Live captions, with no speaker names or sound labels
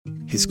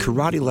his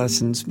karate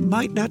lessons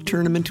might not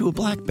turn him into a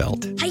black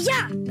belt.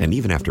 Hi-ya! And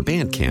even after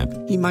band camp,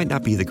 he might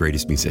not be the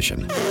greatest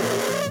musician.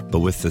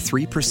 But with the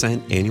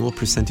 3% annual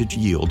percentage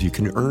yield you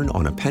can earn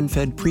on a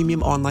PenFed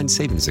premium online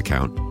savings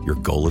account, your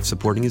goal of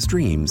supporting his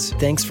dreams...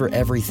 Thanks for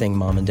everything,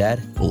 Mom and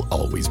Dad. ...will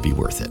always be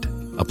worth it.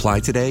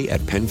 Apply today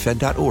at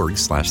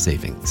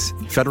PenFed.org/savings.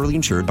 Federally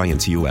insured by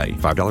NCUA.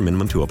 $5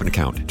 minimum to open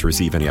account. To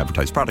receive any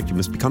advertised product, you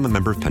must become a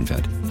member of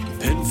PenFed.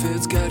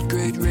 PenFed's got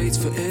great rates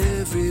for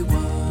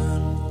everyone.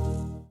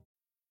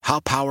 How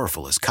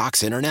powerful is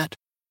Cox Internet?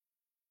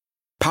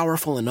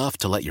 Powerful enough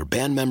to let your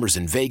band members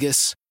in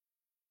Vegas,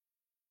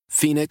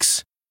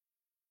 Phoenix,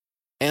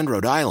 and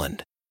Rhode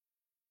Island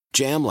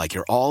jam like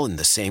you're all in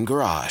the same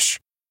garage.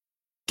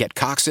 Get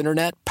Cox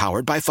Internet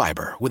powered by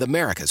fiber with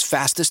America's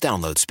fastest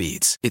download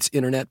speeds. It's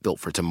internet built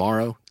for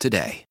tomorrow,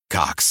 today.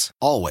 Cox,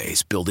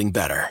 always building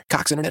better.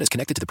 Cox Internet is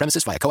connected to the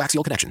premises via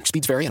coaxial connection.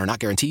 Speeds vary and are not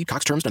guaranteed.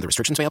 Cox terms and other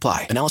restrictions may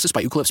apply. Analysis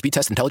by Ookla Speed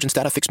Test Intelligence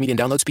Data. Fixed median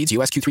download speeds.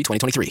 US Q3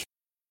 2023.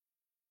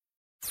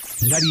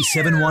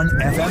 97.1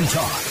 FM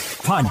Talk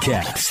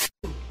Podcast.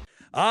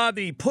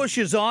 The push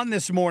is on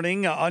this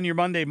morning, on your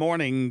Monday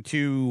morning,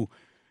 to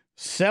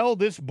sell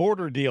this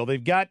border deal.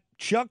 They've got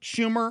Chuck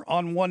Schumer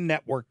on one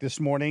network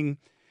this morning,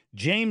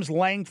 James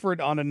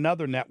Langford on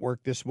another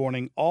network this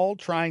morning, all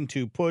trying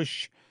to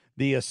push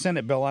the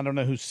Senate bill. I don't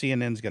know who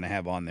CNN's going to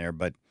have on there,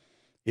 but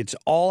it's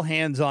all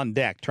hands on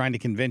deck trying to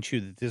convince you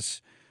that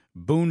this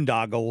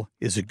boondoggle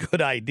is a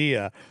good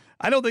idea.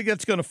 I don't think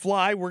that's going to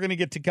fly. We're going to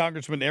get to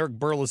Congressman Eric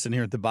Burlison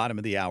here at the bottom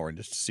of the hour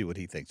just to see what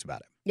he thinks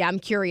about it. Yeah, I'm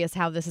curious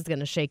how this is going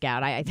to shake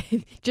out. I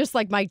just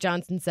like Mike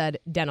Johnson said,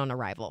 dead on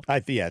arrival.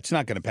 Yeah, it's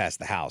not going to pass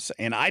the House,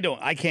 and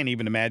I can't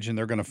even imagine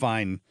they're going to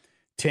find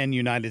 10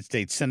 United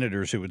States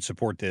senators who would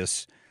support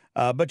this.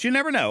 But you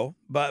never know.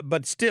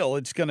 But still,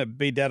 it's going to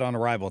be dead on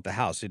arrival at the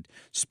House. It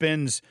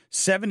spends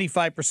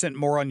 75%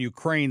 more on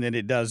Ukraine than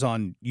it does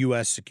on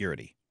U.S.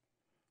 security,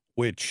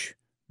 which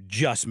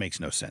just makes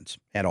no sense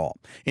at all.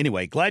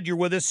 Anyway, glad you're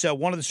with us.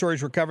 One of the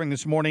stories we're covering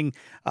this morning,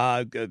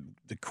 the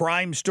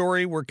crime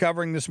story we're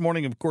covering this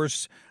morning, of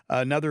course,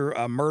 another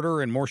murder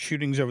and more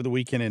shootings over the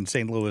weekend in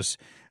St. Louis.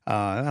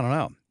 I don't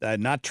know,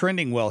 not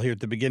trending well here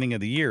at the beginning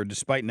of the year,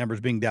 despite numbers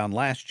being down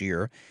last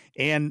year.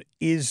 And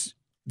is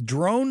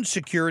drone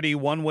security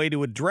one way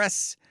to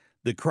address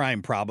the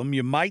crime problem?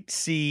 You might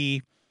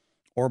see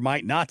or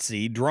might not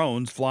see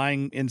drones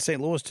flying in St.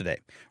 Louis today.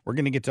 We're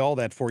going to get to all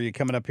that for you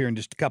coming up here in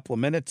just a couple of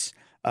minutes.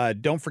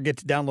 Don't forget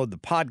to download the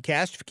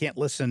podcast. If you can't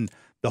listen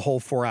the whole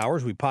 4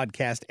 hours, we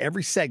podcast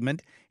every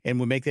segment, and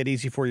we make that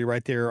easy for you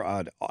right there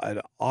at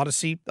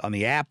Odyssey, on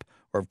the app,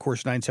 or, of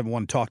course,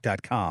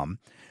 971talk.com.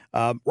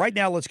 Right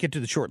now, let's get to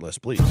the short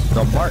list, please.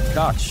 The Marc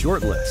Cox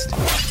Short List.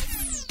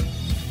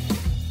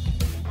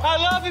 I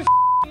love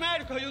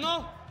America, you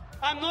know?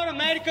 I'm not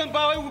American, but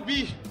I will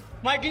be.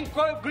 My green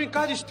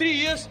card is 3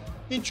 years.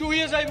 In 2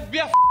 years, I will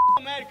be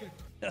American.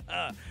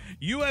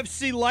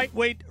 UFC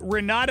lightweight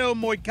Renato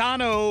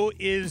Moicano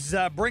is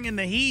bringing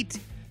the heat,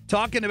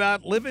 talking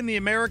about living the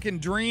American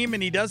dream,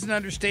 and he doesn't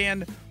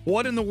understand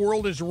what in the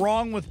world is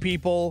wrong with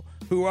people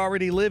who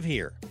already live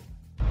here.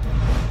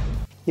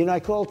 You know,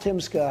 I called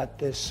Tim Scott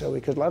this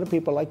because a lot of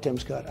people like Tim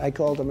Scott. I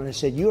called him and I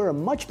said, you're a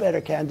much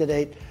better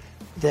candidate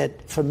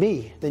for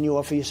me than you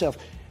are for yourself.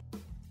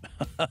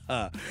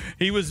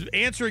 He was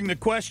answering the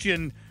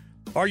question,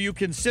 are you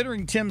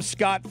considering Tim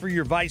Scott for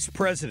your vice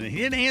president? He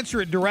didn't answer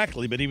it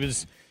directly, but he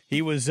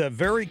was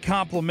very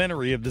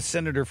complimentary of the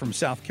senator from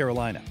South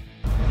Carolina.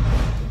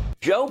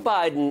 Joe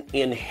Biden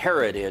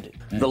inherited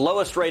the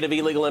lowest rate of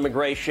illegal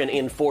immigration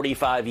in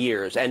 45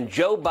 years, and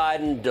Joe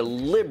Biden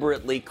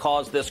deliberately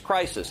caused this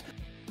crisis.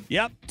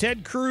 Yep,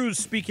 Ted Cruz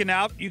speaking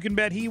out. You can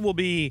bet he will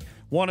be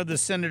one of the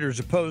senators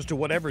opposed to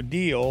whatever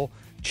deal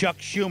Chuck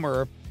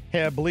Schumer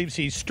believes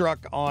he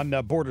struck on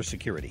border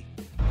security.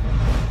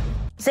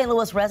 St.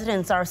 Louis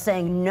residents are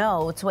saying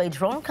no to a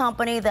drone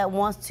company that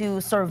wants to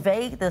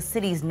survey the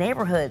city's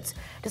neighborhoods,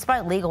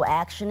 despite legal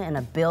action and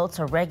a bill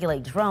to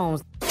regulate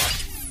drones.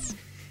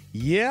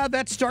 Yeah,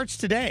 that starts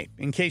today,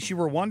 in case you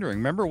were wondering.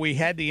 Remember, we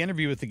had the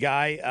interview with the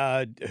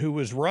guy who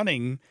was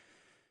running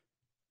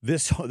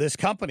this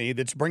company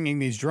that's bringing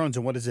these drones.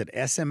 And what is it,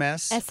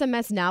 SMS?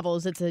 SMS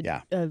Navels. It's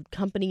a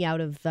company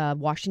out of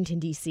Washington,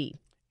 D.C.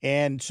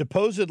 And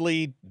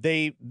supposedly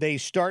they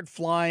start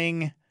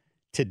flying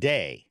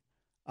today.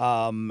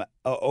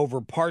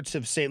 Over parts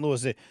of St.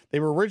 Louis. They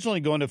were originally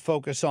going to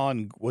focus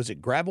on, was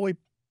it Gravois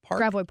Park?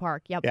 Gravois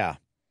Park, yep. Yeah.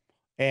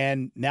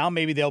 And now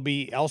maybe they'll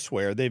be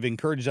elsewhere. They've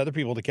encouraged other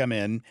people to come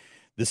in.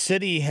 The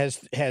city has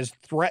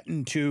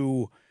threatened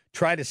to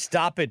try to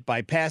stop it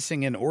by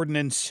passing an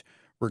ordinance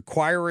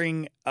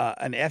requiring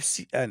an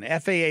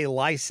FAA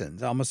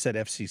license. I almost said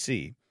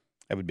FCC.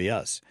 That would be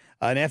us.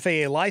 An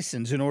FAA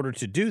license in order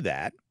to do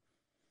that.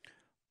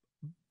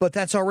 But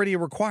that's already a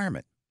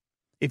requirement.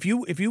 If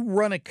you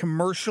run a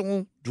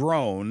commercial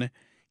drone,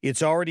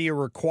 it's already a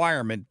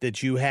requirement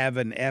that you have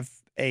an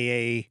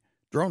FAA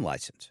drone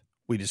license.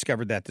 We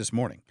discovered that this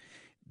morning.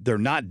 They're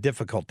not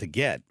difficult to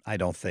get, I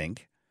don't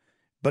think.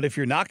 But if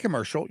you're not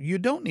commercial, you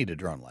don't need a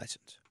drone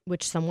license.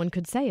 which someone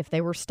could say if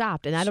they were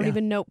stopped. And I don't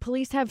even know.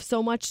 Police have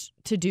so much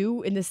to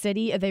do in the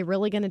city. Are they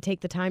really going to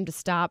take the time to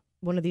stop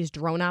one of these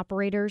drone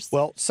operators?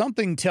 Well,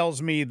 something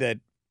tells me that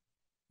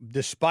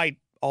despite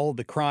all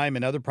the crime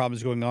and other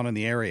problems going on in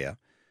the area,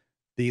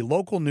 the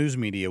local news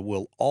media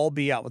will all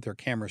be out with their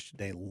cameras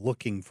today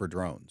looking for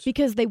drones.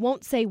 Because they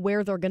won't say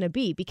where they're going to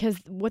be. Because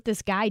what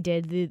this guy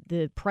did,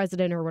 the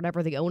president or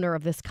whatever, the owner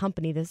of this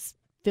company, this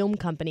film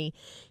company,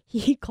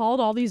 he called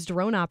all these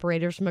drone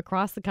operators from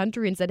across the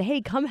country and said,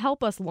 hey, come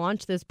help us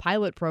launch this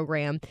pilot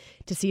program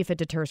to see if it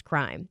deters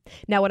crime.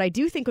 Now, what I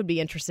do think would be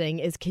interesting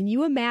is, can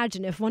you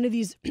imagine if one of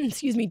these,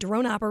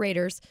 drone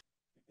operators,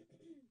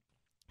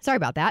 sorry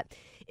about that,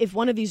 if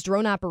one of these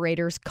drone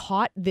operators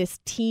caught this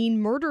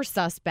teen murder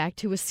suspect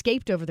who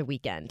escaped over the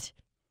weekend?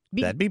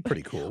 That'd be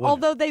pretty cool.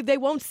 Although they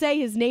won't say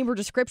his name or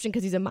description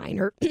because he's a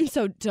minor.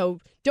 So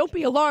don't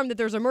be alarmed that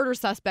there's a murder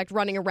suspect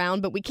running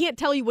around, but we can't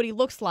tell you what he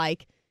looks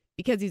like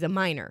because he's a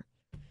minor.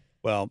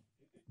 Well,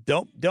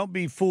 don't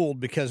be fooled,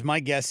 because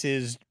my guess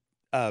is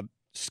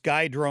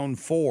Sky Drone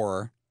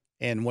 4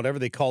 and whatever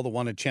they call the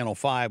one at Channel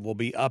 5 will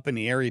be up in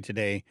the area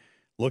today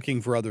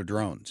looking for other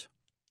drones.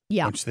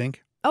 Yeah. Don't you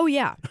think? Oh,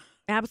 yeah.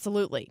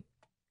 Absolutely.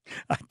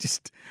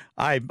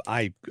 I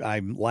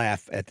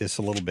laugh at this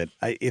a little bit.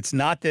 It's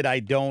not that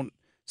I don't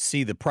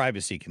see the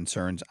privacy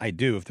concerns. I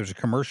do. If there's a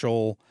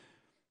commercial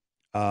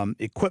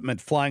equipment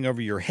flying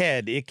over your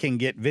head, it can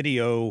get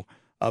video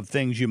of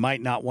things you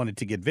might not want it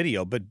to get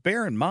video. But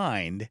bear in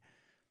mind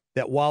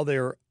that while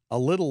they're a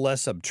little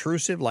less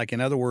obtrusive, like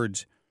in other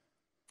words,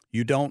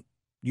 you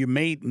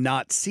may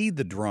not see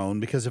the drone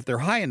because if they're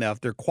high enough,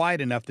 they're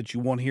quiet enough that you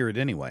won't hear it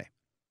anyway.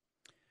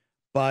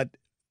 But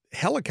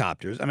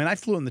helicopters, I mean, I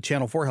flew in the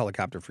Channel 4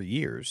 helicopter for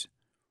years,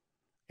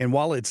 and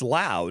while it's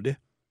loud,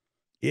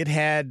 it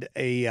had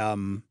a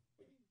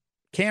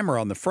camera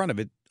on the front of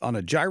it on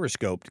a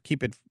gyroscope to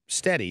keep it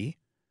steady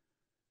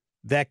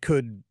that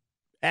could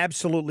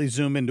absolutely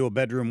zoom into a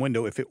bedroom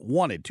window if it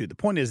wanted to. The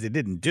point is they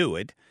didn't do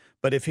it,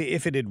 but if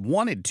it had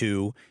wanted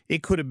to,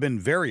 it could have been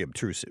very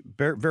obtrusive,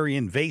 very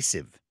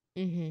invasive.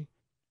 Mm-hmm.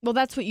 Well,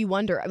 that's what you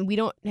wonder. I mean, we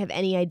don't have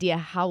any idea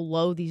how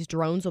low these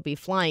drones will be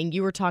flying.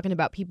 You were talking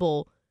about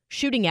people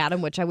shooting at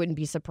them, which I wouldn't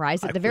be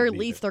surprised. At the very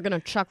least, they're going to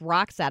chuck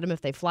rocks at them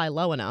if they fly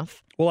low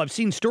enough. Well, I've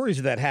seen stories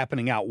of that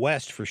happening out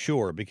west for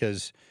sure,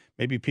 because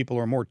maybe people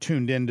are more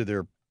tuned into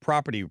their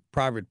private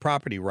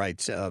property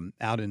rights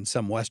out in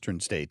some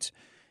western states,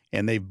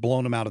 and they've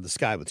blown them out of the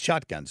sky with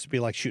shotguns. It'd be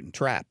like shooting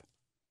trap.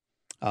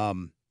 I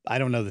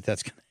don't know that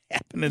that's going to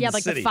happen in the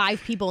city. Yeah, like the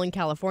 5 people in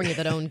California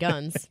that own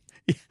guns.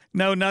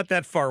 No, not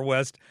that far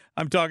west.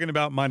 I'm talking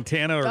about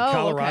Montana or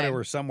Colorado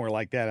or somewhere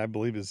like that, I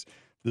believe is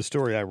the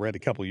story I read a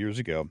couple years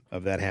ago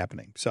of that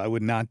happening. So I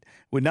would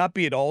not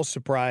be at all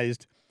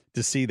surprised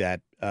to see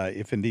that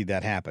if indeed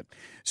that happened.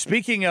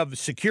 Speaking of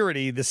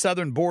security, the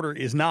southern border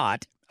is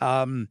not.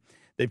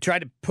 They've tried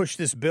to push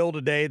this bill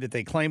today that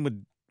they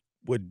claim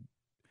would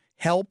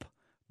help,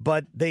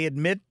 but they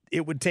admit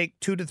it would take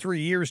 2 to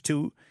 3 years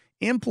to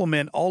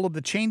implement all of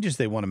the changes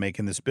they want to make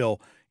in this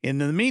bill. In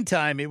the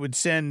meantime, it would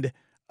send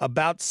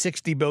about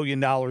 $60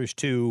 billion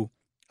to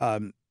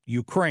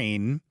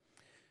Ukraine,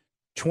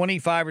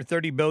 25 or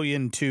 30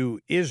 billion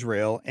to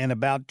Israel, and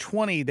about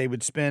 20 they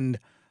would spend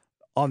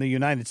on the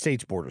United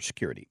States border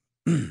security.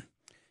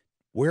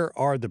 Where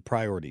are the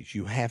priorities?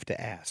 You have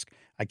to ask.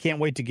 I can't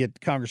wait to get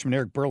Congressman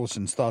Eric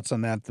Burlison's thoughts on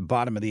that at the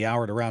bottom of the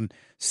hour at around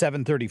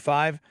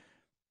 7:35.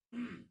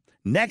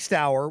 Next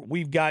hour,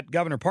 we've got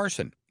Governor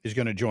Parson is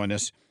going to join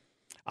us.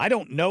 I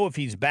don't know if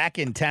he's back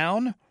in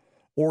town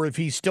or if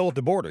he's still at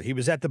the border. He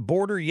was at the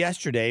border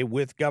yesterday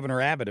with Governor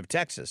Abbott of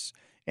Texas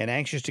and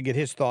anxious to get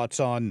his thoughts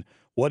on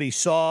what he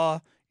saw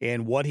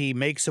and what he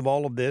makes of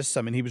all of this.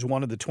 I mean, he was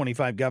one of the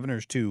 25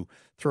 governors to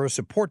throw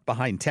support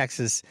behind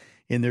Texas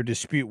in their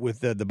dispute with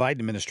the Biden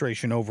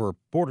administration over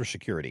border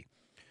security.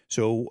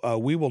 So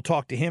we will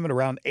talk to him at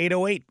around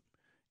 8:08,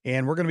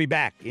 and we're going to be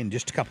back in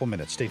just a couple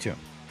minutes. Stay tuned.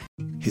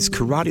 His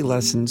karate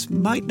lessons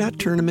might not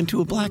turn him into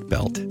a black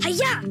belt.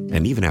 Hi-ya!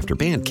 And even after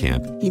band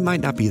camp, he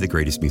might not be the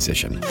greatest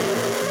musician.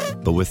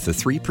 But with the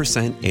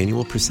 3%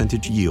 annual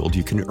percentage yield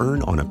you can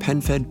earn on a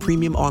PenFed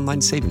premium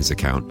online savings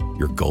account,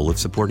 your goal of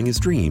supporting his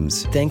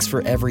dreams... Thanks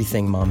for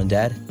everything, Mom and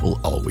Dad. ...will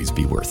always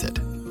be worth it.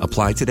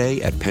 Apply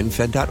today at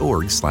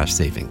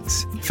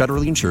PenFed.org/savings.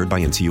 Federally insured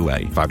by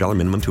NCUA. $5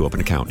 minimum to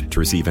open account. To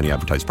receive any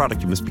advertised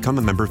product, you must become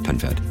a member of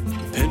PenFed.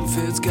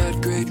 PenFed's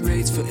got great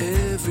rates for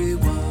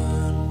everyone.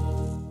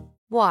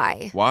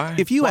 Why? Why?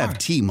 If you have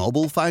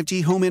T-Mobile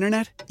 5G home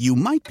internet, you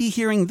might be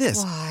hearing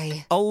this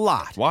Why? a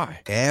lot.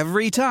 Why?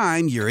 Every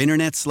time your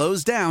internet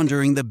slows down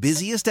during the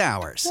busiest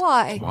hours.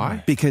 Why?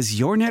 Why? Because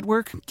your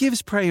network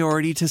gives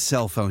priority to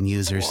cell phone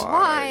users.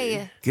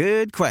 Why?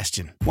 Good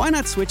question. Why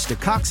not switch to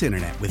Cox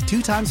Internet with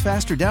 2 times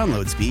faster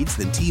download speeds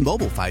than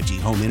T-Mobile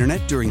 5G home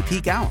internet during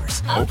peak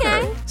hours?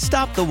 Okay.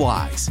 Stop the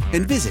whys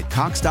and visit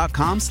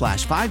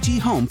Cox.com/5G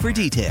home for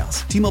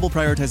details. T-Mobile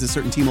prioritizes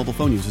certain T-Mobile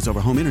phone users over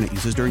home internet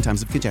users during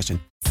times of congestion.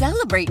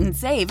 Celebrate and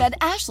save at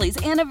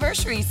Ashley's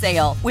Anniversary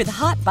Sale. With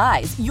Hot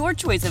Buys, your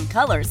choice of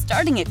colors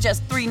starting at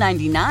just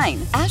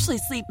 $3.99. Ashley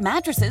Sleep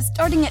mattresses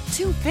starting at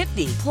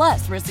 $2.50.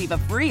 Plus, receive a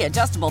free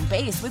adjustable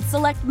base with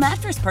select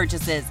mattress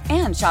purchases.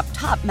 And shop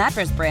top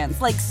mattress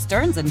brands like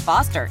Stearns &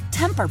 Foster,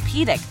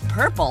 Tempur-Pedic,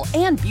 Purple,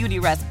 and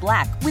Beautyrest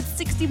Black with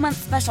 60-month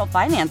special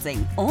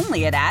financing.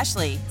 Only at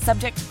Ashley.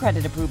 Subject to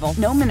credit approval.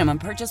 No minimum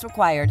purchase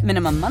required.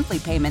 Minimum monthly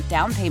payment,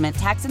 down payment,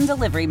 tax, and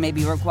delivery may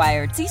be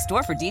required. See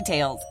store for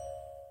details.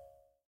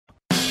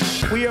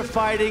 We are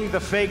fighting the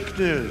fake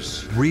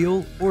news.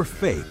 Real or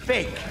fake?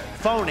 Fake.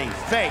 Phony.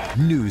 Fake.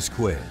 News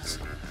quiz.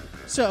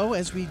 So,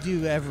 as we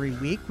do every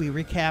week, we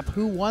recap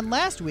who won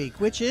last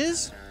week, which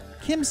is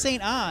Kim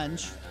St.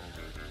 Ange.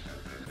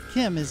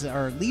 Kim is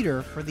our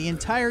leader for the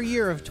entire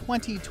year of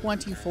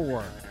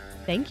 2024.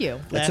 Thank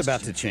you. That's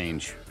about to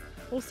change.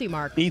 We'll see,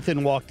 Mark.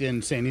 Ethan walked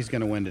in saying he's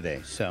going to win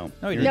today. So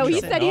No, he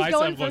said he's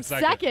going for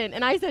second,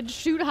 and I said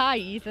shoot high,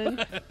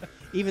 Ethan.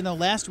 Even though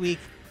last week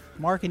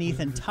Mark and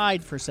Ethan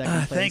tied for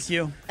second place. Thank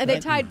you. And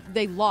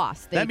they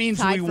lost. They that means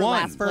tied we for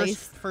won. Last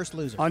place. First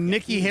loser. On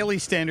Nikki Haley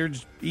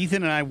standards,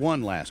 Ethan and I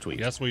won last week.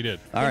 Yes, we did.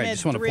 All right,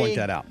 just want to point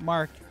that out.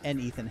 Mark and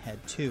Ethan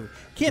had 2.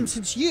 Kim,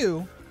 since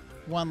you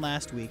won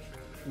last week,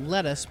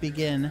 let us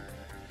begin.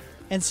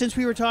 And since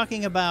we were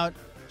talking about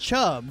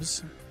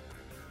Chubbs,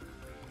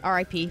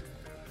 R.I.P.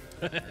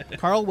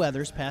 Carl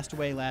Weathers passed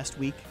away last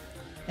week,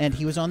 and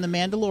he was on The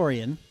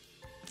Mandalorian.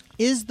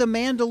 Is The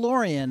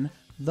Mandalorian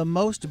the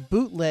most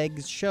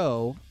bootlegged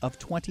show of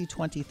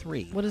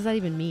 2023? What does that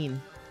even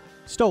mean?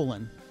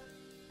 Stolen.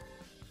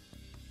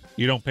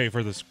 You don't pay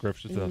for the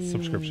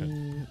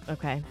subscription.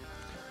 Okay.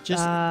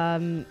 Just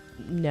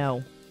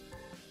no.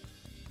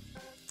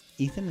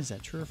 Ethan, is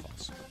that true or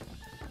false?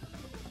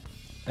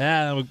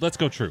 Let's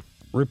go true.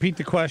 Repeat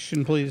the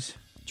question, please.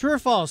 True or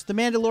false? The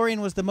Mandalorian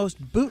was the most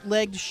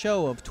bootlegged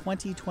show of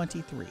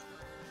 2023.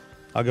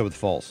 I'll go with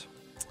false.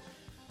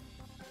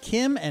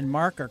 Kim and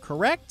Mark are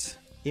correct.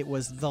 It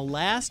was The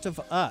Last of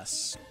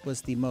Us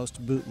was the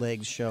most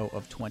bootlegged show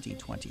of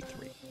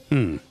 2023.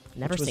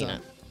 Never seen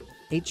it.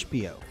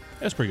 HBO.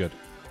 That's pretty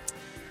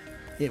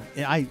good.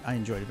 I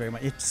enjoyed it very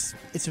much.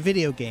 It's a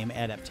video game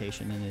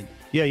adaptation, and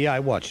Yeah, I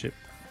watched it.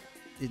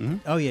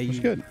 Oh yeah, It was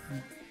good.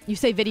 You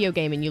say video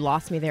game and you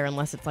lost me there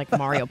unless it's like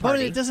Mario But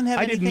Party. it doesn't have.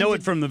 I didn't know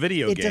it from the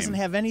video game. It doesn't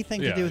have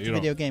anything to Yeah, do with you the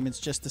video don't. game. It's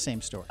just the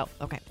same story. Oh,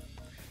 okay.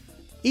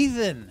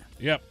 Ethan,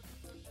 Yep.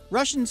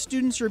 Russian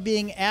students are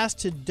being asked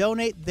to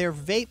donate their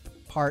vape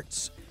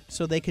parts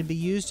so they can be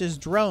used as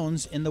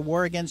drones in the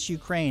war against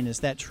Ukraine.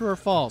 Is that true or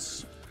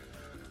false?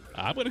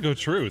 I'm going to go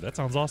true. That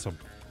sounds awesome.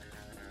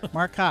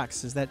 Marc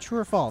Cox, is that true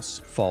or false?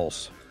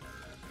 False.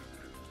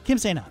 Kim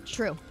St. Ange.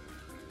 True.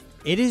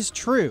 It is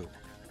true.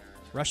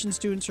 Russian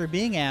students are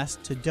being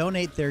asked to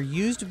donate their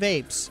used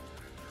vapes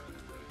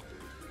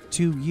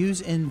to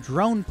use in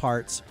drone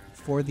parts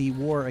for the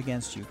war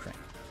against Ukraine.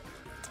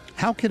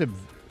 How could a...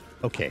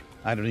 Okay,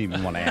 I don't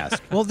even want to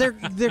ask. Well, they're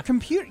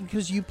computer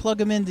because you plug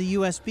them into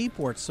USB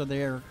ports, so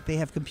they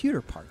have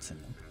computer parts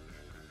in them.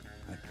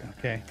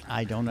 Okay.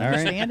 I don't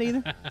understand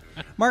either.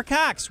 Marc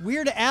Cox,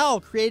 Weird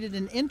Al created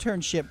an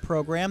internship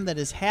program that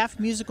is half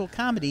musical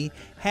comedy,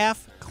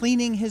 half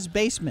cleaning his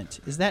basement.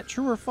 Is that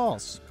true or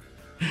false?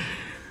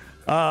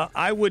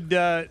 I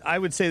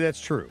would say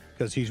that's true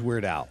because he's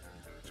Weird Al.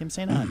 Kim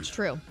St. Ange.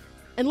 True.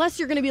 Unless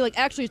you're going to be like,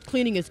 actually, he's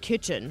cleaning his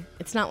kitchen.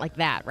 It's not like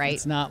that, right?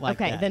 It's not like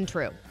okay, that. then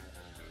true.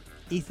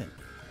 Ethan.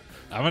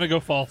 I'm going to go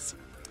false.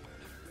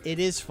 It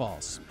is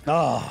false.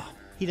 Oh.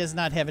 He does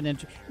not have an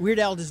Weird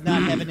Al does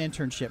not have an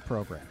internship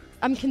program.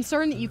 I'm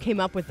concerned that you came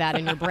up with that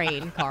in your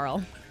brain,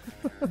 Carl.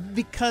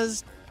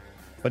 Because...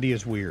 But he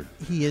is weird.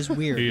 He is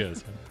weird. He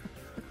is.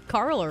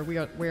 Carl or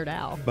Weird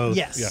Al? Both.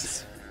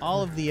 Yes.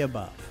 All of the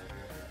above.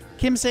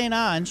 Kim St.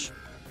 Ange.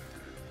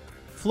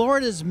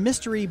 Florida's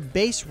mystery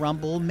bass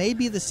rumble may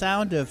be the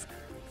sound of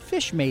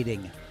fish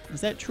mating.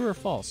 Is that true or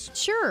false?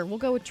 Sure, we'll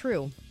go with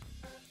true.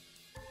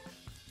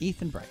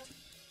 Ethan Bright.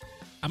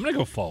 I'm going to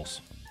go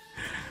false.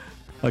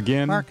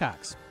 Again? Marc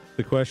Cox.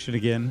 The question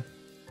again?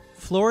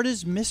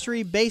 Florida's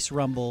mystery bass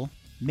rumble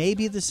may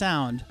be the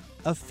sound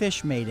of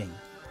fish mating.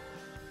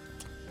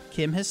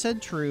 Kim has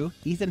said true.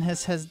 Ethan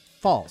has said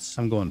false.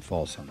 I'm going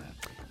false on that.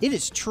 It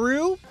is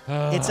true.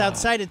 It's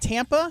outside of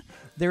Tampa.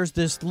 There's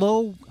this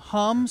low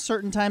hum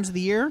certain times of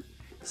the year.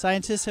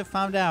 Scientists have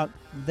found out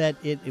that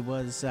it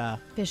was...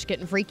 fish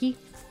getting freaky?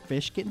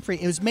 Fish getting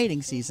freaky. It was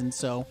mating season,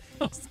 so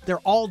they're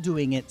all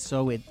doing it,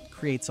 so it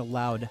creates a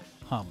loud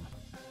hum.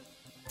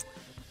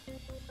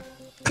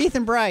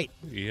 Ethan Bright.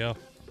 Yeah.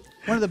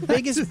 One of the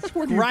biggest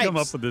Where do you gripes... come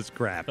up with this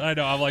crap? I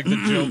know. I like the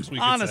jokes we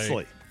can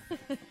Honestly.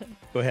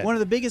 Go ahead. One of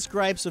the biggest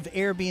gripes of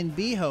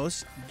Airbnb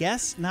hosts,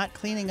 guests not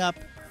cleaning up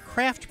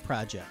craft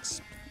projects.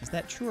 Is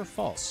that true or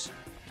false?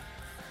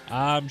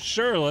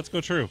 Sure. Let's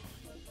go true.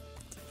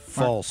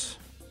 False.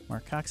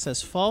 Marc Cox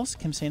says false.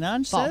 Kim St.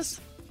 Ange False.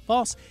 says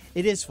false.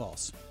 It is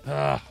false.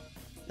 That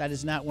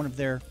is not one of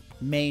their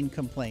main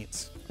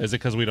complaints. Is it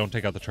because we don't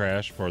take out the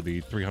trash for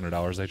the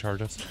 $300 they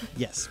charge us?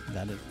 Yes,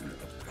 that is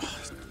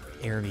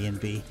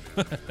Airbnb.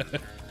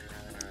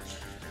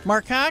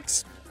 Marc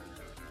Cox,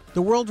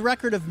 the world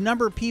record of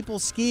number of people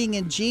skiing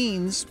in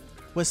jeans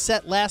was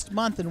set last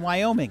month in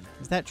Wyoming.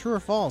 Is that true or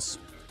false?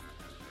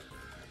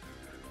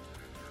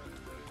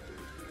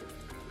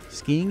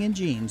 Skiing in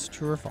jeans,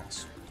 true or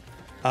false?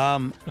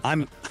 I'm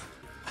going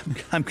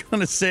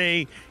to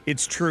say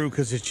it's true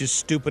because it's just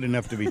stupid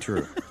enough to be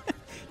true.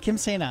 Kim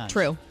St. Ange.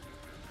 True.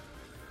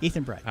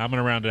 Ethan Bright. I'm going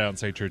to round it out and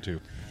say true, too.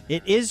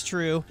 It is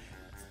true.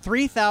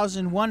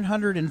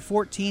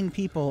 3,114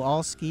 people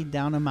all skied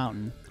down a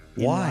mountain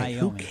in Why? Wyoming.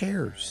 Who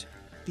cares?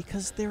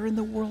 Because they're in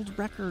the world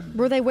record.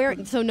 Were they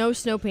wearing, so no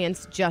snow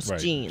pants, just Right,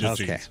 jeans?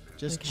 just Okay. jeans.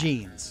 Just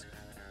jeans.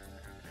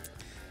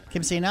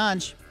 Kim St.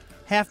 Ange,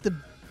 half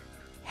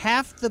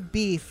the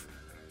beef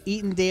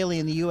eaten daily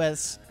in the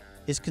U.S.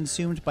 is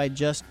consumed by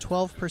just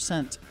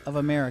 12% of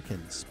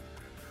Americans.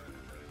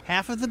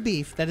 Half of the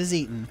beef that is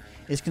eaten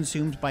is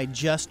consumed by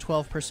just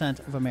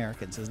 12% of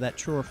Americans. Is that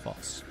true or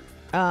false?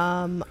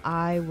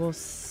 I will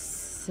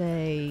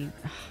say,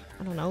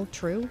 I don't know,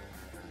 true?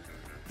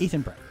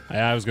 Ethan Bright.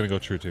 I was going to go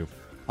true, too.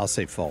 I'll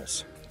say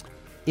false.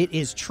 It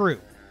is true.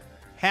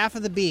 Half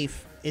of the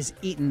beef is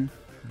eaten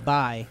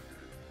by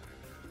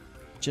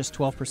just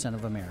 12%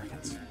 of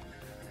Americans.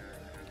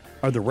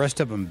 Are the rest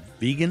of them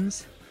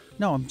vegans?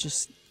 No,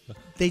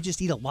 they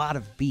just eat a lot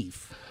of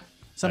beef.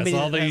 Somebody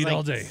That's all that they has eat like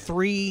all day.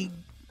 3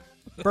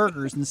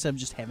 burgers instead of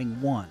just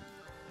having 1.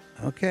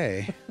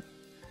 Okay.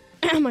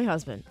 My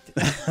husband.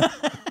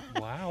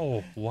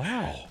 Wow.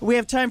 We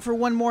have time for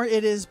one more.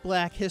 It is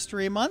Black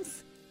History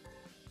Month.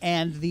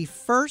 And the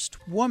first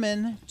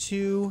woman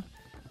to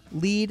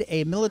lead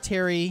a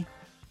military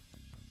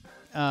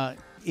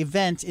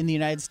event in the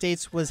United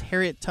States was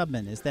Harriet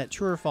Tubman. Is that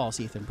true or false,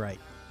 Ethan Bright?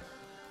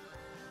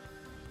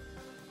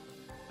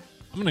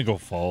 I'm going to go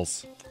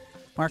false.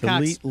 Marc To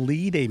Cox.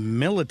 lead a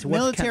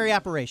Military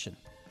operation.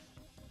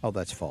 Oh,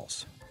 that's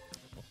false.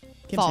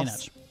 Kim False.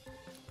 St. Ange.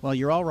 Well,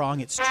 you're all wrong.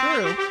 It's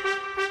true.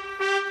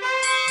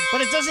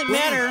 But it doesn't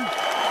matter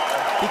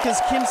because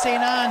Kim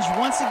St. Ange,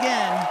 once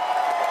again,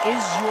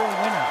 is your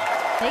winner.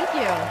 Thank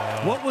you.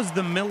 What was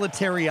the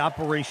military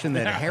operation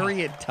that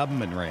Harriet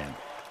Tubman ran?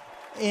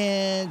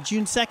 In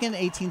June 2nd,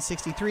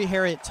 1863,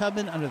 Harriet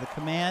Tubman, under the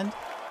command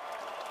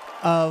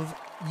of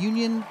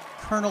Union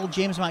Colonel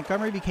James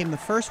Montgomery, became the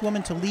first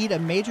woman to lead a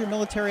major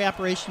military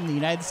operation in the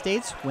United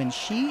States when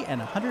she and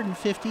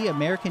 150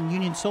 American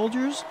Union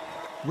soldiers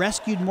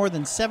rescued more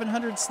than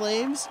 700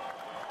 slaves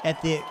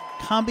at the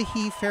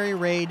Combahee Ferry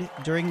raid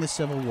during the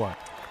Civil War.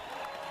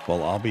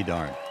 Well, I'll be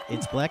darned.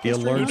 It's Black You'll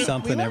History learn Month.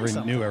 something We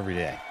learn new every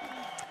day.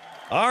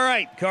 All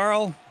right,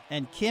 Carl.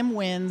 And Kim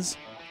wins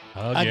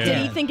Again. Did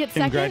he think it's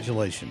second?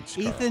 Congratulations,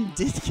 Carl. Ethan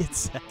did get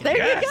second.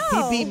 There you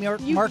go. He beat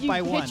Mark by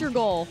you 1. hit your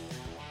goal.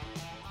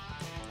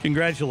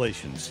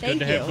 Congratulations. Thank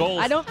to you. have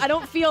goals. I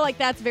don't feel like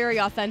that's very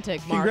authentic,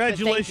 Mark.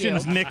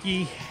 Congratulations, but thank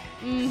Nikki.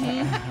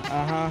 you.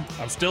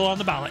 I'm still on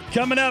the ballot.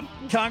 Coming up,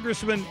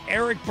 Congressman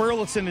Eric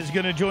Burlison is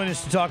going to join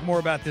us to talk more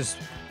about this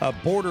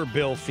border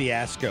bill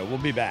fiasco. We'll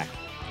be back.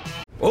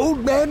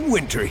 Old Man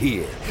Winter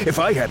here. If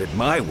I had it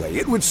my way,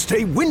 it would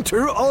stay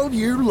winter all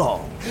year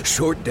long.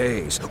 Short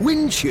days,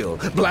 wind chill,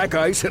 black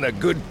ice, and a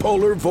good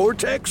polar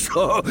vortex.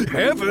 Oh,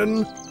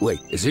 heaven. Wait,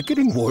 is it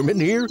getting warm in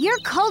here? Your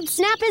cold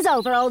snap is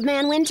over, Old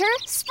Man Winter.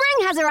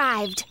 Spring has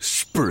arrived.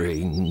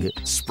 Spring.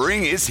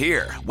 Spring is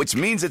here, which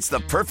means it's the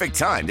perfect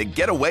time to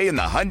get away in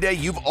the Hyundai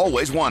you've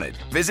always wanted.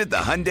 Visit the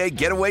Hyundai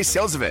Getaway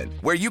Sales Event,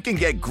 where you can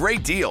get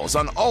great deals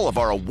on all of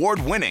our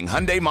award-winning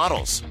Hyundai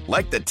models,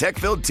 like the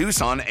tech-filled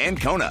Tucson and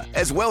Kona,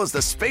 as well as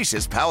the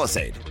spacious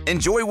Palisade.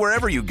 Enjoy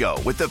wherever you go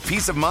with the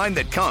peace of mind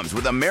that comes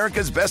with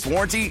America's best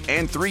warranty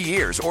and 3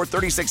 years or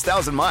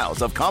 36,000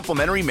 miles of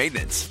complimentary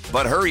maintenance.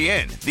 But hurry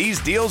in, these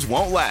deals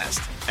won't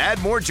last.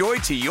 Add more joy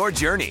to your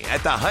journey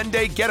at the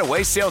Hyundai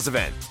Getaway Sales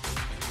Event.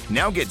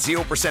 Now get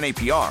 0%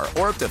 APR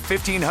or up to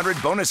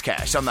 $1,500 bonus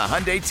cash on the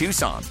Hyundai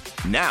Tucson.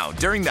 Now,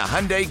 during the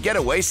Hyundai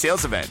Getaway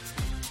Sales Event.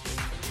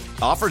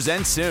 Offers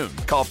end soon.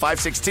 Call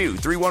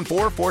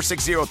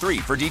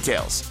 562-314-4603 for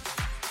details.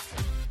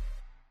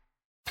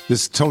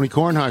 This is Tony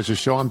Kornheiser's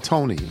show. I'm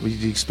Tony.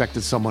 You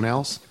expected someone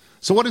else?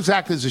 So what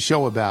exactly is the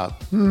show about?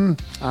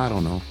 I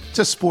don't know. It's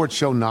a sports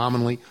show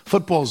nominally.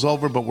 Football's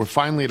over, but we're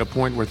finally at a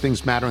point where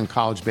things matter in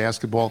college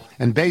basketball,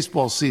 and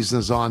baseball season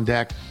is on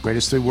deck.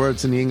 Greatest 3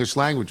 words in the English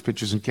language,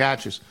 pitchers and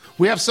catchers.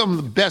 We have some of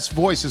the best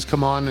voices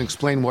come on and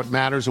explain what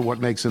matters or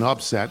what makes an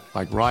upset,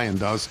 like Ryan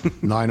does,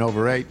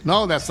 9/8.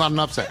 No, that's not an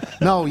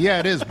upset. No, yeah,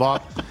 it is,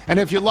 Bob. And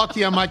if you're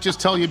lucky, I might just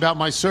tell you about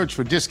my search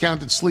for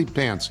discounted sleep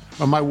pants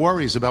or my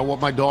worries about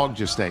what my dog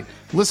just ate.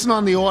 Listen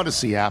on the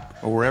Odyssey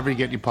app or wherever you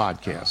get your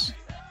podcasts.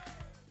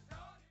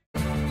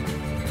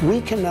 We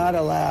cannot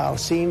allow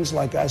scenes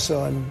like I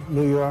saw in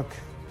New York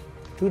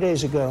 2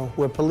 days ago,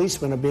 where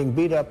policemen are being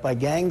beat up by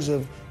gangs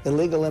of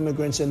illegal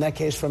immigrants, in that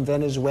case from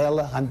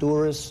Venezuela,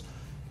 Honduras.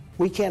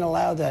 We can't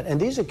allow that. And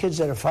these are kids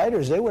that are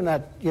fighters. They were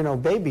not,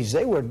 babies.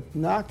 They were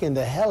knocking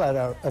the hell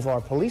out of our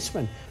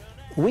policemen.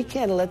 We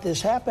can't let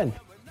this happen.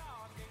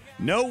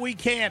 No, we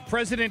can't.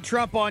 President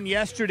Trump on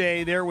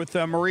yesterday there with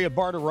Maria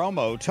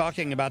Bartiromo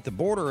talking about the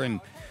border and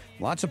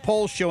Lots of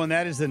polls showing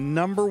that is the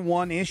number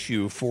one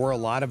issue for a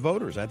lot of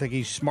voters. I think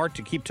he's smart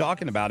to keep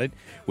talking about it.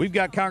 We've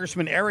got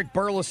Congressman Eric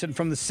Burlison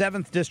from the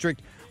 7th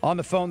District on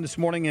the phone this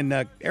morning.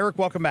 And Eric,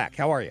 welcome back.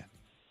 How are you?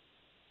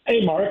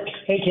 Hey, Mark.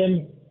 Hey,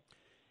 Kim.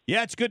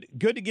 Yeah, it's good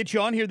to get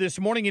you on here this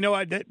morning. You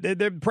know,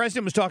 the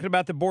president was talking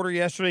about the border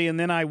yesterday, and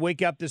then I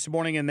wake up this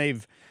morning and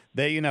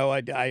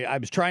I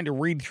was trying to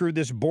read through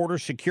this border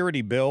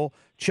security bill.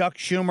 Chuck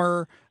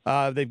Schumer,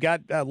 they've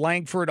got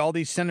Langford, all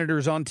these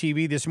senators on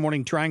TV this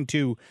morning trying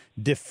to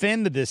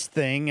defend this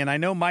thing. And I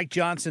know Mike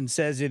Johnson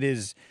says it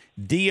is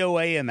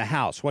DOA in the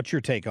House. What's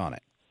your take on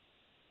it?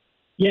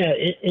 Yeah,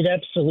 it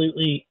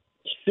absolutely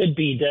should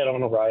be dead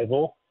on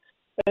arrival.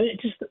 And it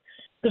just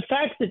the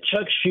fact that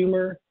Chuck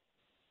Schumer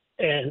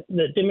and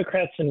the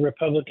Democrats and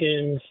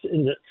Republicans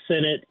in the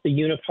Senate, the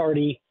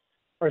Uniparty,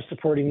 are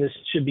supporting this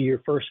should be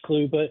your first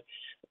clue. But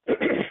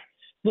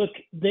look,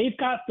 they've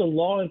got the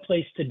law in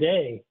place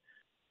today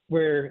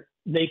where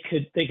they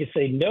could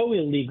say no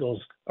illegals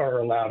are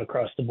allowed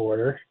across the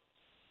border.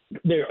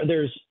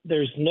 There's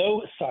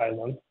no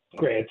asylum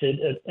granted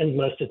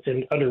unless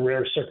it's under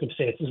rare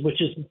circumstances,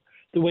 which is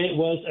the way it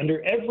was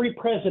under every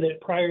president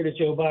prior to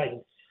Joe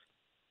Biden.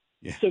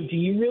 Yeah. So do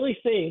you really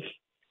think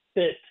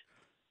that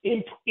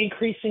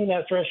increasing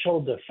that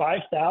threshold to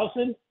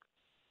 5,000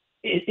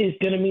 is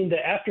going to mean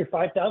that after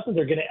 5,000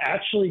 they're going to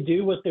actually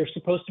do what they're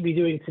supposed to be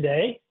doing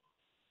today?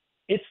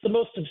 It's the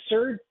most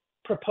absurd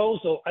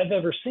proposal I've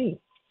ever seen.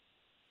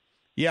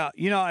 Yeah,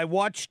 you know, I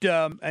watched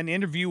an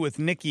interview with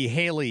Nikki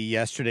Haley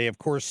yesterday. Of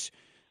course,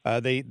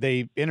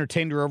 they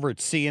entertained her over at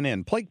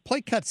CNN.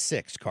 Play cut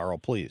 6, Carl,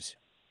 please.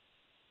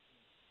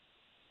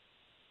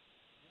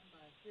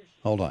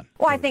 Hold on.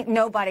 Well, I think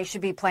nobody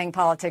should be playing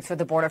politics with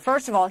the border.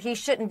 First of all, he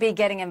shouldn't be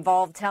getting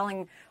involved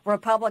telling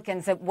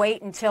Republicans that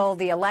wait until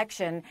the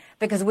election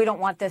because we don't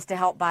want this to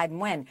help Biden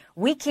win.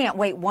 We can't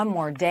wait one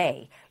more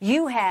day.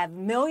 You have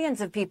millions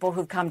of people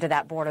who've come to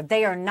that border.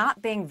 They are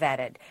not being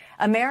vetted.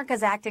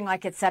 America's acting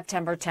like it's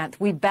September 10th.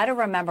 We better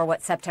remember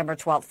what September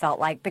 12th felt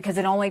like because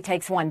it only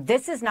takes one.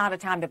 This is not a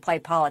time to play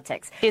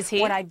politics. Is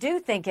he? What I do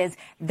think is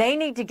they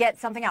need to get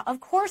something out. Of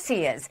course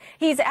he is.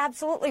 He's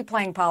absolutely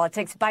playing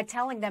politics by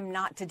telling them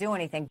not to do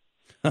anything.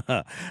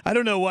 I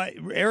don't know why,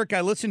 Eric,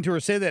 I listened to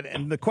her say that,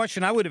 and the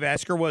question I would have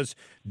asked her was,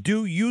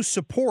 do you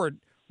support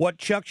what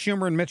Chuck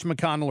Schumer and Mitch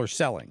McConnell are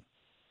selling?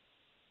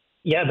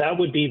 Yeah, that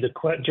would be the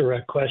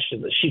direct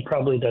question that she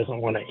probably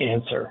doesn't want to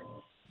answer.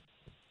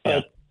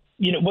 But,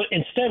 you know,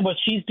 instead what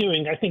she's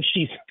doing, I think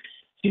she's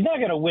not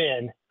going to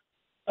win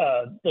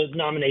the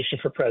nomination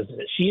for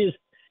president. She is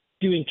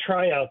doing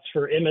tryouts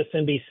for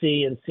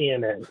MSNBC and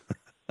CNN.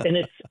 And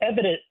it's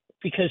evident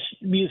because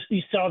you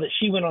saw that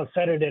she went on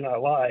Saturday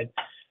Night Live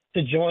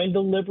to join the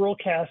liberal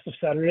cast of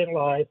Saturday Night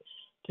Live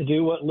to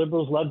do what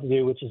liberals love to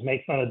do, which is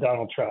make fun of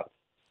Donald Trump.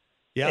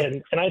 Yeah.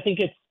 And I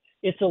think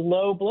it's a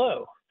low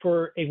blow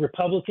for a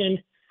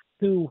Republican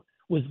who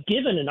was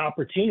given an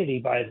opportunity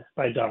by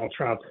Donald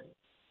Trump,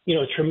 you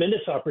know, a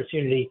tremendous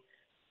opportunity.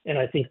 And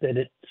I think that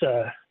it's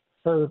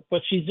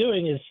what she's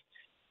doing is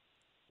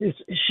it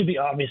should be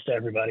obvious to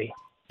everybody.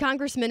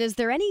 Congressman, is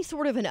there any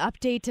sort of an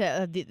update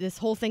to this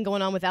whole thing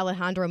going on with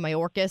Alejandro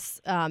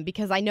Mayorkas?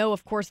 Because I know,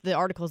 of course, the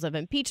articles of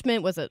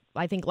impeachment was,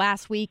 I think,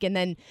 last week. And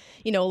then,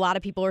 you know, a lot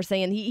of people are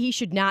saying he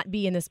should not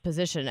be in this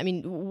position. I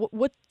mean,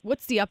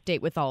 what's the update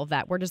with all of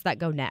that? Where does that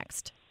go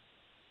next?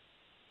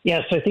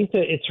 Yes, I think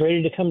that it's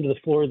ready to come to the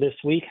floor this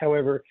week.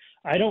 However,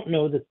 I don't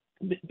know that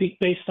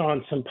based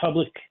on some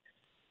public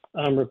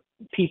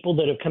people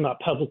that have come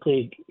out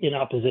publicly in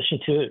opposition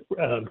to it,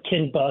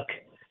 Ken Buck,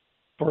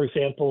 for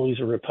example, who's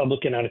a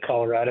Republican out of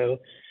Colorado,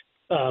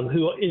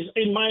 who is,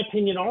 in my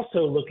opinion,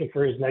 also looking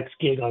for his next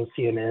gig on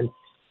CNN,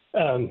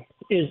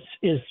 is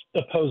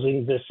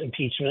opposing this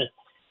impeachment.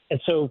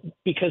 And so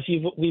because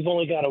we've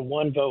only got a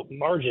 1-vote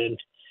margin,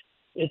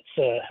 it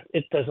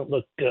doesn't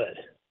look good.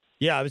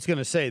 Yeah, I was going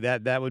to say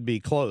that would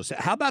be close.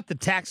 How about the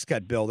tax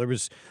cut bill? There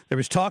was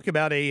talk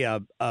about a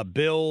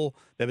bill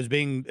that was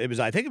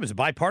I think it was a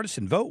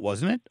bipartisan vote,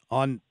 wasn't it,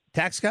 on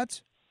tax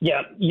cuts?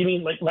 Yeah, you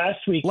mean like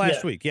last week?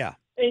 Last week, yeah.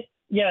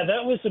 Yeah,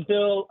 that was a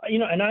bill, you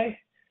know, and I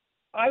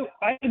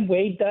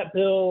weighed that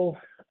bill.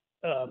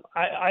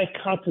 I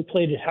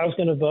contemplated how I was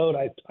going to vote.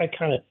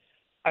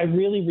 I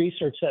really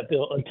researched that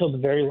bill until the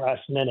very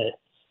last minute.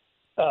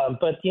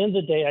 But at the end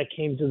of the day, I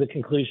came to the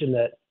conclusion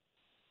that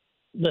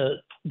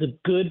the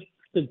good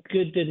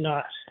did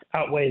not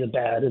outweigh the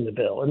bad in the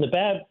bill. And the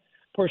bad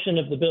portion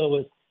of the bill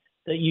was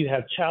that you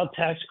have child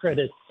tax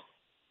credits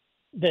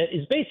that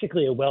is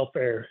basically a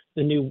welfare,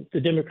 the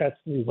Democrats'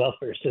 new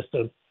welfare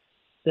system.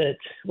 That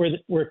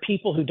where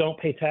people who don't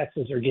pay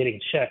taxes are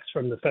getting checks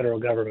from the federal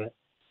government,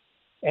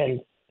 and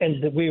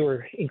that we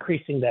were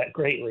increasing that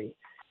greatly.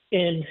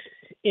 And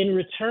in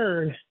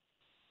return,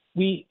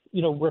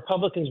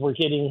 Republicans were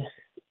getting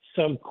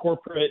some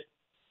corporate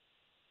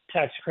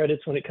tax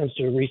credits when it comes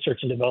to research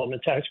and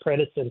development tax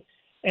credits, and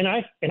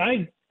I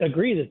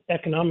agree that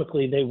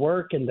economically they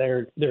work and they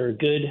are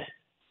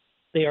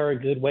a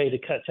good way to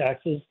cut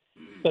taxes,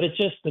 but it's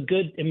just the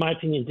good, in my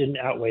opinion, didn't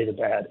outweigh the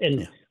bad.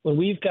 And when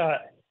we've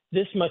got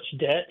this much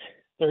debt,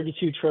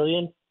 34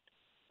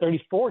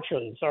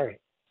 trillion, sorry.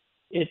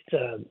 It's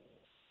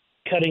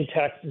cutting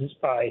taxes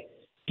by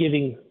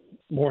giving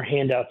more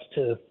handouts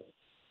to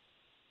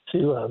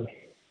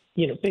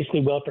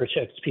basically welfare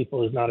checks to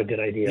people is not a good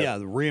idea. Yeah,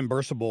 the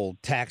reimbursable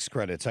tax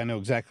credits. I know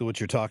exactly what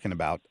you're talking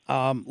about.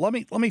 Let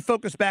me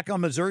focus back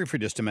on Missouri for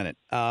just a minute.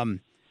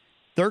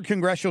 Third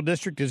congressional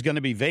district is going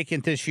to be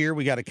vacant this year.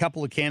 We got a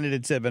couple of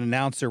candidates that have been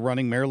announced. They're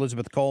running. Mary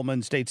Elizabeth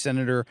Coleman, state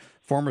senator,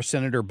 former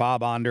Senator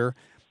Bob Onder.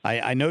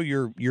 I know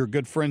you're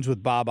good friends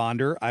with Bob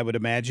Onder. I would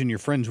imagine you're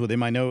friends with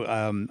him. I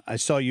know I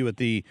saw you at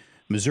the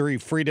Missouri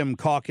Freedom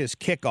Caucus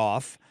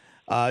kickoff.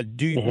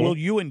 Will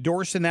you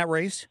endorse in that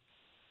race?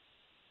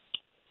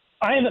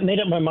 I haven't made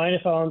up my mind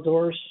if I'll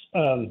endorse.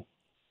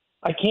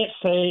 I can't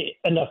say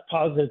enough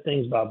positive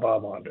things about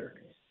Bob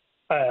Onder.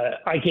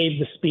 I gave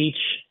the speech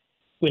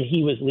when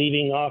he was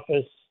leaving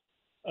office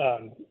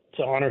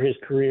to honor his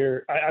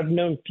career. I've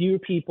known few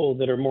people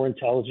that are more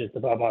intelligent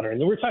than Bob Onder.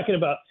 And we're talking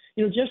about,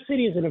 Jeff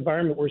City is an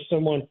environment where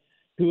someone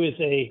who is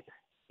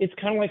it's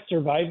kind of like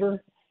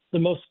Survivor. The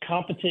most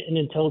competent and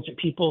intelligent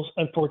people,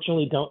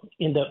 unfortunately, don't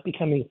end up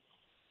becoming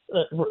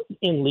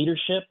in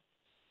leadership.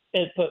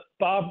 But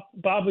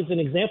Bob is an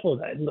example of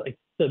that. Like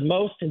the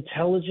most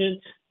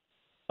intelligent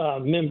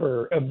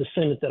member of the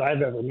Senate that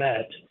I've ever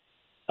met.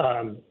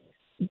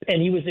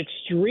 And he was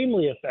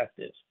extremely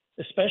effective,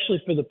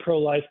 especially for the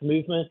pro-life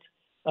movement.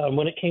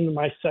 When it came to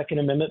my Second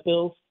Amendment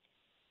bills,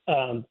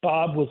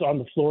 Bob was on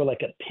the floor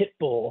like a pit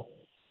bull,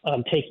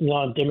 taking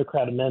on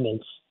Democrat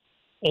amendments.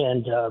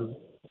 And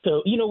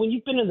so, when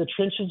you've been in the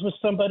trenches with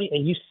somebody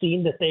and you've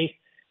seen that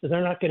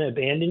they're not going to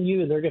abandon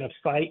you and they're going to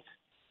fight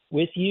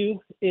with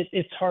you,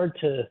 it's hard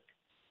to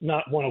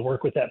not want to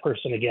work with that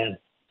person again.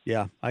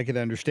 Yeah, I could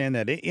understand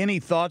that. Any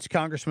thoughts,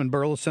 Congressman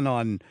Burlison,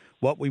 on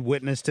what we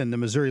witnessed in the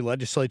Missouri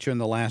legislature in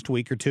the last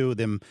week or two,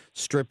 them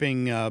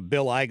stripping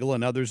Bill Eigel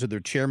and others of their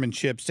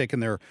chairmanships, taking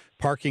their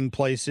parking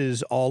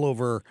places all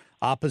over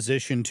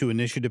opposition to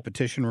initiative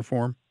petition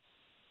reform?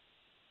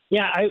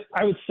 Yeah,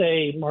 I would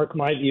say, Mark,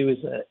 my view is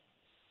that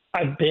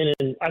I've been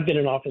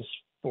in office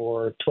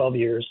for 12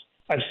 years.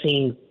 I've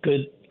seen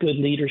good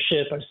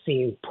leadership. I've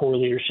seen poor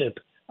leadership.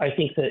 I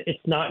think that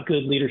it's not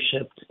good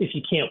leadership if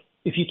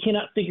you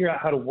cannot figure out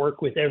how to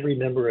work with every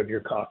member of your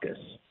caucus.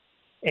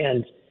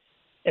 And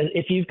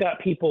if you've got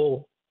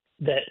people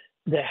that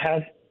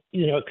have,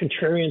 a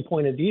contrarian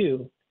point of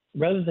view,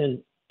 rather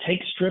than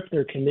strip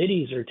their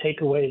committees or take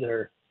away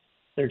their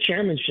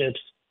chairmanships,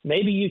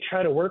 maybe you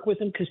try to work with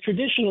them. Because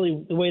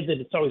traditionally, the way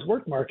that it's always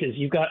worked, Mark, is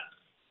you've got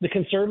the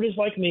conservatives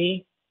like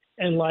me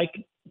and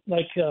like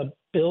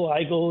Bill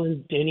Eigel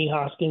and Denny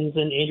Hoskins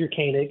and Andrew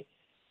Koenig,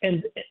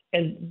 and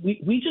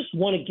we just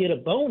want to get a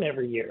bone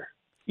every year.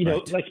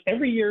 Like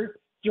every year,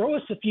 throw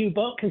us a few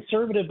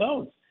conservative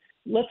bones.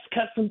 Let's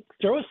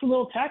throw us a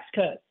little tax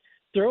cut,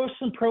 throw us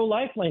some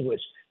pro-life language,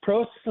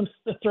 throw us some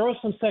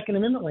Second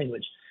Amendment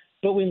language.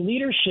 But when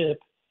leadership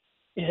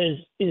is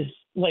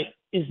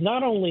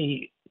not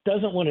only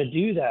doesn't want to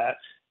do that,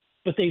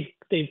 but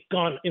they've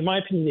gone, in my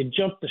opinion, they've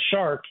jumped the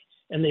shark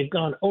and they've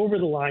gone over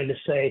the line to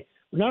say,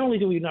 not only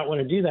do we not want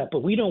to do that,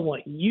 but we don't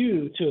want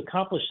you to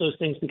accomplish those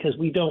things because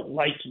we don't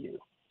like you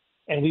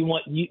and we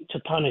want you to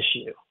punish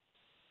you.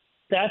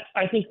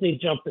 I think they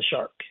jumped the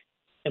shark,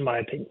 in my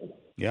opinion.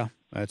 Yeah,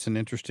 that's an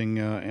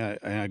interesting, I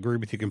agree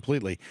with you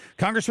completely.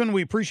 Congressman,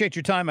 we appreciate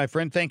your time, my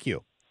friend. Thank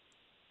you.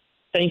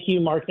 Thank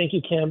you, Mark. Thank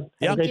you, Kim.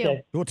 Have a great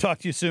day. We'll talk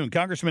to you soon.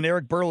 Congressman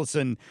Eric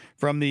Burlison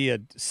from the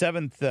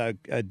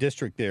 7th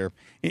District there.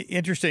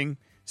 Interesting.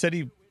 Said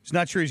he's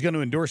not sure he's going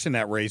to endorse in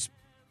that race,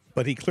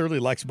 but he clearly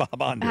likes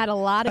Bob Onder. Had a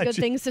lot of good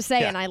things to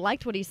say, and I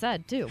liked what he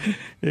said, too.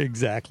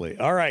 Exactly.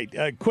 All right,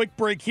 a quick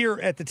break here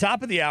at the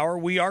top of the hour.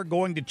 We are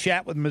going to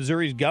chat with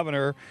Missouri's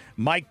governor,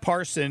 Mike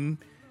Parson.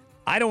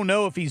 I don't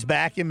know if he's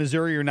back in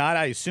Missouri or not.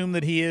 I assume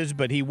that he is,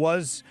 but he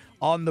was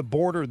on the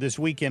border this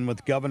weekend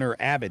with Governor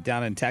Abbott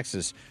down in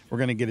Texas. We're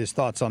going to get his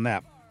thoughts on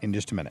that in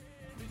just a minute.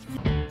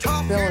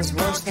 Bill is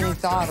worse than he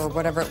thought, or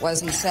whatever it was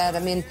he said. I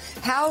mean,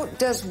 how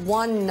does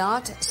one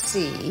not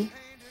see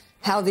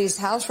how these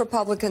House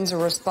Republicans are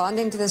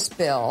responding to this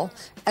bill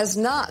as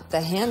not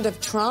the hand of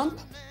Trump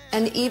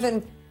and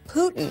even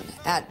Putin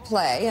at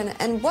play?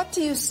 And what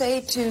do you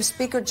say to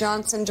Speaker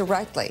Johnson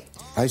directly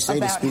I say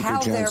about to Speaker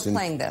how Johnson, they're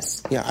playing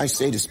this? Yeah, I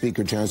say to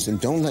Speaker Johnson,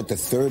 don't let the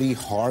 30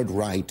 hard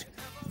right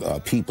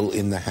people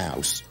in the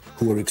House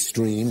who are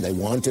extreme, they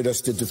wanted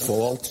us to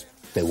default,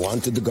 they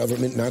wanted the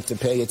government not to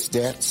pay its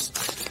debts,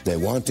 they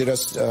wanted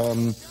us,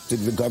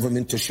 the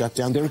government to shut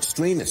down. They're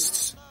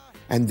extremists,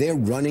 and they're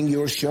running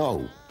your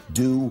show.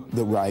 Do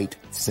the right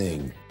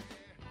thing.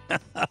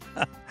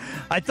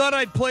 I thought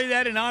I'd play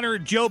that in honor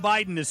of Joe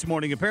Biden this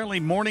morning. Apparently,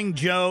 Morning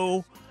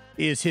Joe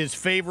is his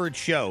favorite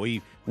show.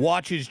 He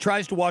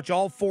tries to watch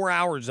all 4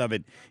 hours of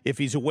it if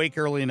he's awake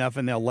early enough,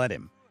 and they'll let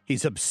him.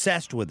 He's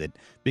obsessed with it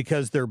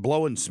because they're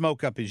blowing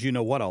smoke up his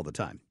you-know-what all the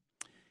time.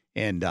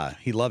 And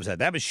he loves that.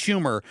 That was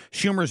Schumer.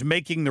 Schumer's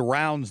making the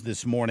rounds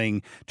this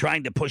morning,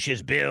 trying to push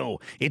his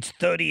bill. It's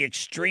 30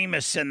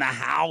 extremists in the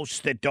House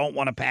that don't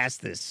want to pass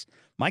this.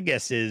 My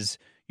guess is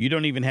You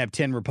don't even have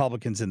 10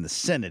 Republicans in the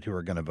Senate who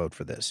are going to vote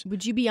for this.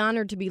 Would you be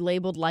honored to be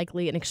labeled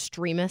likely an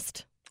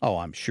extremist? Oh,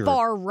 I'm sure.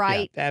 Far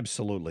right? Yeah,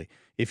 absolutely.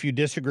 If you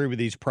disagree with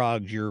these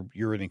progs,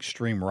 you're an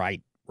extreme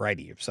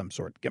righty of some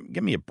sort.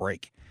 Give me a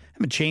break. I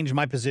haven't changed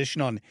my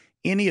position on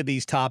any of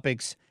these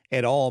topics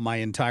at all my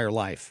entire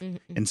life.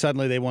 Mm-hmm. And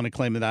suddenly they want to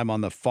claim that I'm on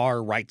the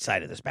far right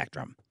side of the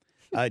spectrum.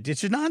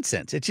 It's just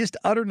nonsense. It's just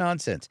utter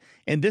nonsense.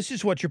 And this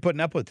is what you're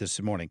putting up with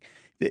this morning.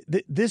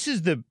 This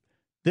is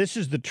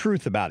the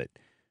truth about it.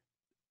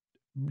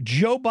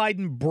 Joe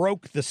Biden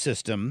broke the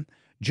system.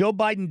 Joe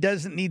Biden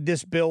doesn't need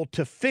this bill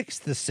to fix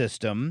the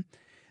system.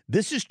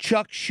 This is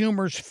Chuck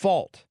Schumer's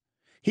fault.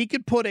 He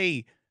could put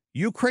a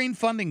Ukraine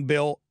funding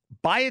bill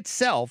by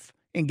itself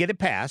and get it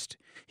passed.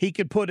 He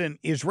could put an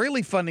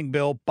Israeli funding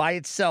bill by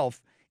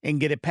itself and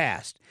get it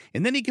passed.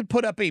 And then he could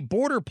put up a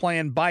border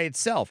plan by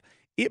itself.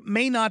 It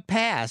may not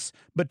pass,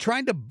 but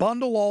trying to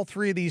bundle all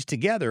three of these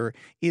together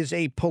is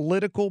a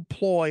political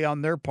ploy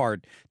on their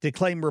part to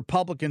claim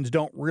Republicans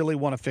don't really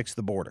want to fix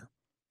the border.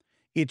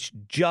 It's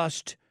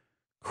just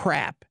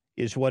crap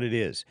is what it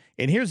is.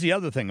 And here's the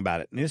other thing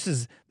about it. And this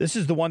is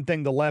the one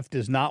thing the left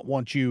does not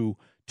want you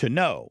to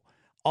know.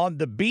 On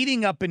the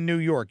beating up in New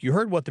York, you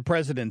heard what the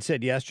president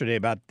said yesterday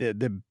about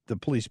the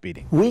police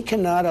beating. We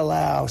cannot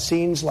allow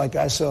scenes like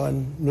I saw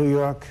in New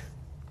York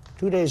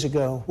 2 days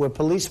ago, where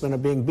policemen are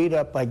being beat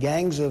up by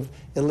gangs of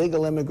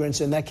illegal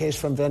immigrants, in that case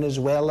from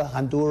Venezuela,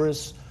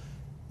 Honduras.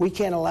 We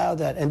can't allow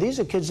that. And these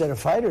are kids that are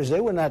fighters.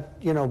 They were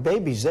not,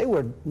 babies. They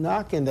were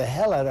knocking the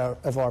hell out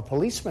of our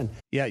policemen.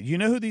 Yeah, you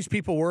know who these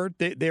people were?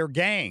 They're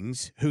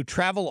gangs who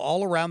travel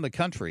all around the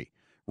country,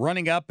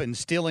 running up and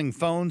stealing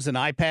phones and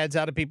iPads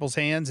out of people's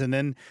hands, and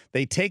then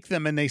they take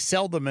them and they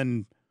sell them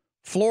in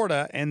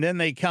Florida, and then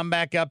they come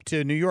back up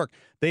to New York.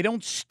 They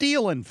don't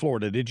steal in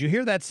Florida. Did you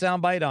hear that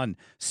soundbite on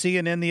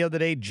CNN the other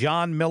day?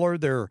 John Miller,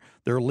 their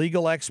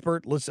legal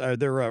expert,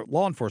 their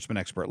law enforcement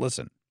expert.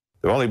 Listen.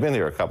 They've only been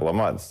here a couple of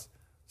months.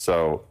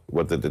 So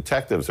what the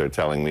detectives are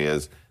telling me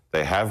is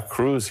they have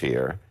crews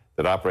here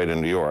that operate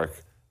in New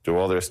York, do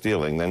all their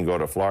stealing, then go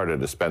to Florida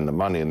to spend the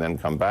money, and then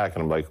come back.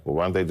 And I'm like, well,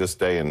 why don't they just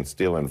stay and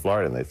steal in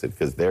Florida? And they said,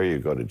 because there you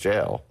go to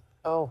jail.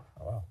 Oh.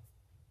 Wow.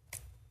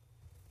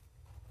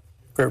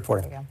 Great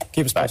reporting.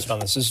 Keep us posted on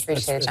this. It's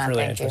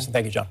really interesting.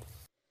 Thank you, John.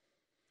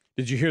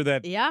 Did you hear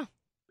that? Yeah.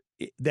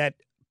 That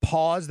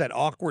pause, that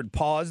awkward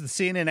pause. The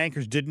CNN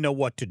anchors didn't know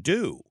what to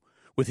do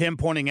with him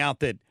pointing out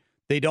that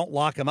they don't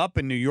lock him up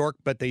in New York,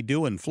 but they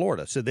do in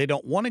Florida. So they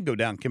don't want to go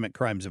down and commit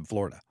crimes in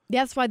Florida.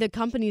 That's why the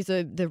companies,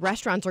 the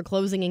restaurants are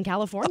closing in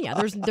California.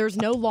 There's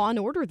no law and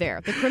order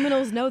there. The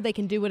criminals know they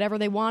can do whatever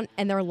they want,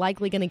 and they're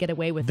likely going to get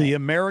away with it. The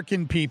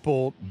American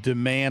people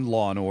demand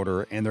law and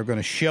order, and they're going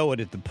to show it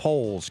at the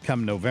polls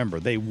come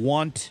November. They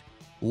want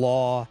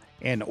law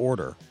and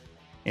order.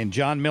 And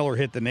John Miller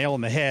hit the nail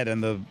on the head,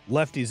 and the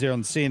lefties there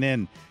on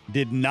CNN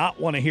did not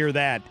want to hear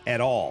that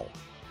at all,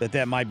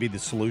 that might be the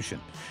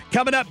solution.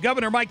 Coming up,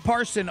 Governor Mike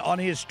Parson on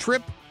his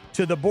trip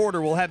to the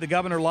border. We'll have the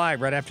governor live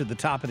right after the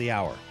top of the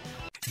hour.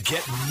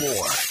 Get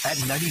more at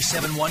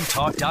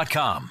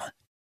 971talk.com.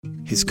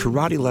 His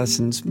karate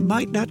lessons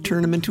might not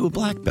turn him into a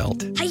black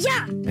belt.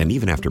 Hi-ya! And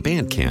even after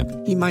band camp,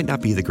 he might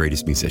not be the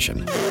greatest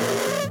musician.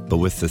 But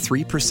with the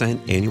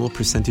 3% annual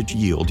percentage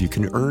yield you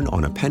can earn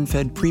on a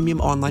PenFed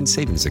premium online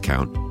savings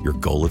account, your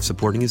goal of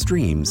supporting his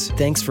dreams...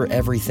 Thanks for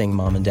everything,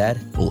 Mom and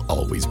Dad. ...will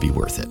always be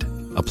worth it.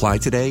 Apply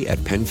today at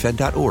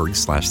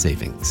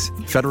PenFed.org/savings.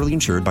 Federally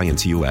insured by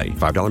NCUA.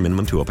 $5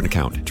 minimum to open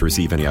account. To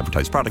receive any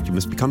advertised product, you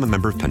must become a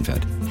member of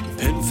PenFed.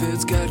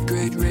 PenFed's got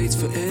great rates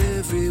for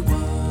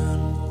everyone.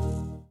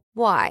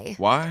 Why?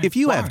 Why? If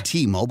you have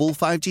T-Mobile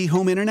 5G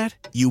home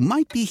internet, you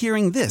might be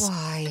hearing this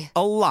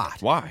a lot.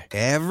 Why?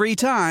 Every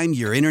time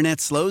your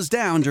internet slows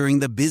down during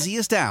the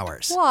busiest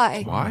hours.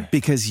 Why?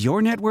 Because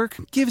your network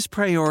gives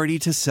priority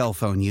to cell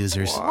phone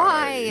users.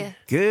 Why?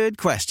 Good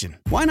question.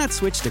 Why not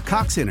switch to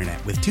Cox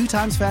Internet with 2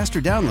 times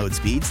faster download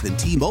speeds than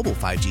T-Mobile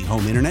 5G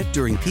home internet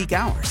during peak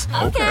hours?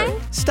 Okay.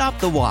 Stop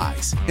the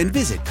whys and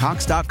visit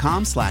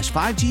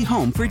cox.com/5G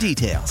home for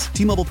details.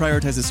 T-Mobile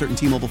prioritizes certain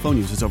T-Mobile phone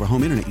users over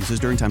home internet users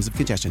during times of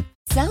congestion.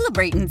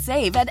 Celebrate and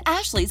save at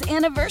Ashley's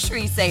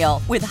Anniversary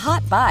Sale. With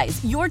Hot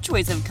Buys, your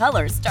choice of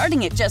colors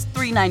starting at just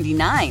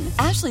 $3.99.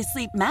 Ashley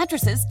Sleep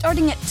mattresses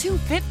starting at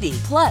 $2.50.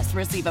 Plus,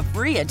 receive a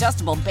free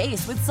adjustable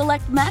base with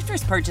select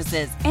mattress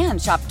purchases.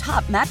 And shop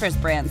top mattress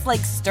brands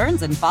like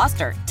Stearns &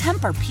 Foster,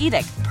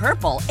 Tempur-Pedic,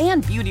 Purple,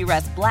 and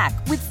Beautyrest Black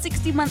with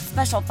 60-month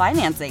special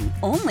financing.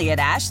 Only at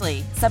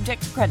Ashley.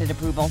 Subject to credit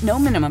approval. No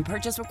minimum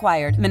purchase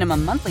required.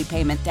 Minimum monthly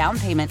payment, down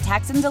payment,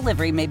 tax, and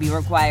delivery may be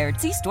required.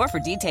 See store for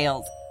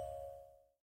details.